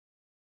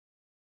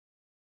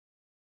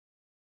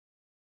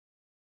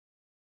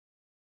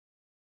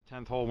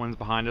10th hole wind's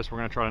behind us. We're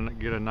gonna try to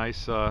get a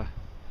nice,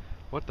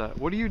 what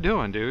are you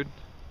doing, dude?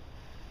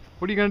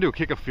 What are you gonna do,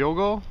 kick a field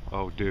goal?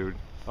 Oh, dude.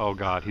 Oh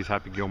God, he's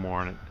Happy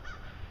Gilmore in it.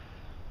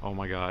 Oh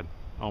my God.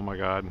 Oh my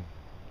God.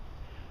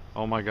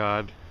 Oh my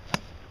God.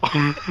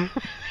 Alright,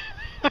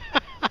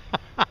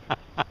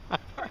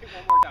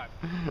 one more time.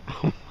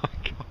 Oh my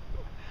God.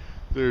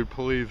 Dude,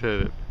 please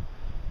hit it.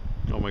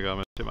 Oh my God, I'm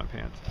gonna shit my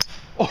pants.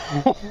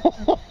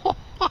 Oh.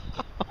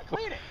 I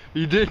cleared it.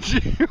 You did,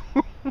 you?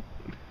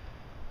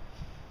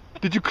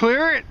 Did you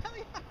clear it? Hell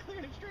yeah, I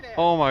cleared it straight ahead.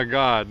 Oh my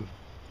God.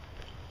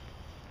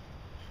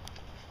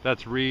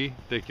 That's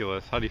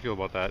ridiculous. How do you feel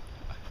about that?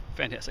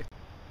 Fantastic.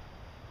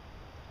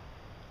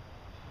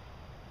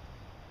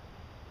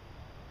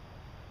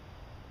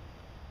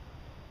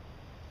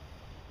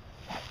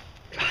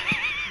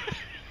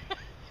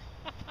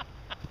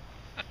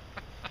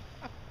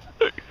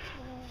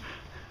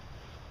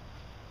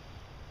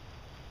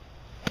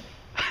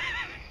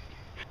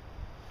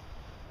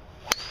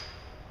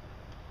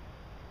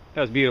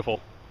 That was beautiful.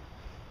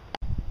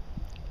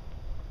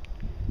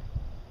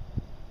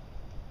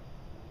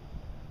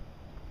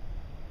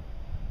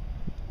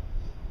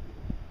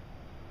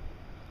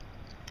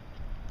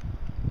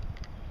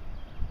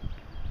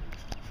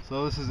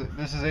 So this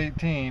is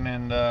 18,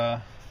 and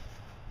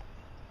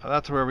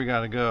that's where we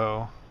gotta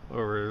go,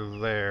 over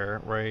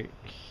there, right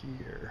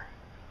here,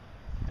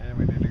 and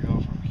we need to go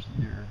from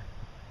here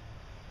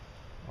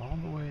all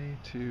the way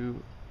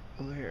to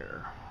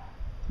there.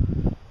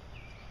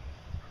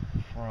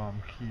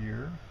 From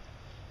here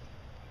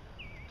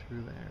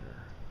to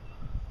there.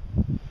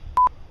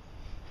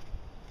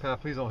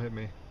 Pat, please don't hit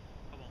me.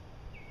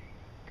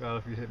 God,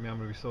 if you hit me, I'm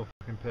gonna be so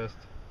fucking pissed.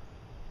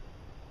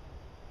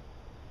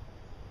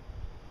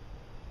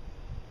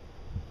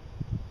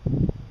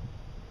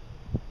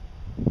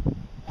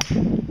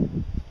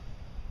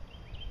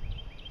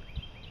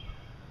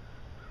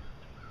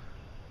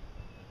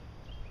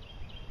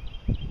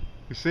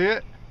 You see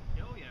it?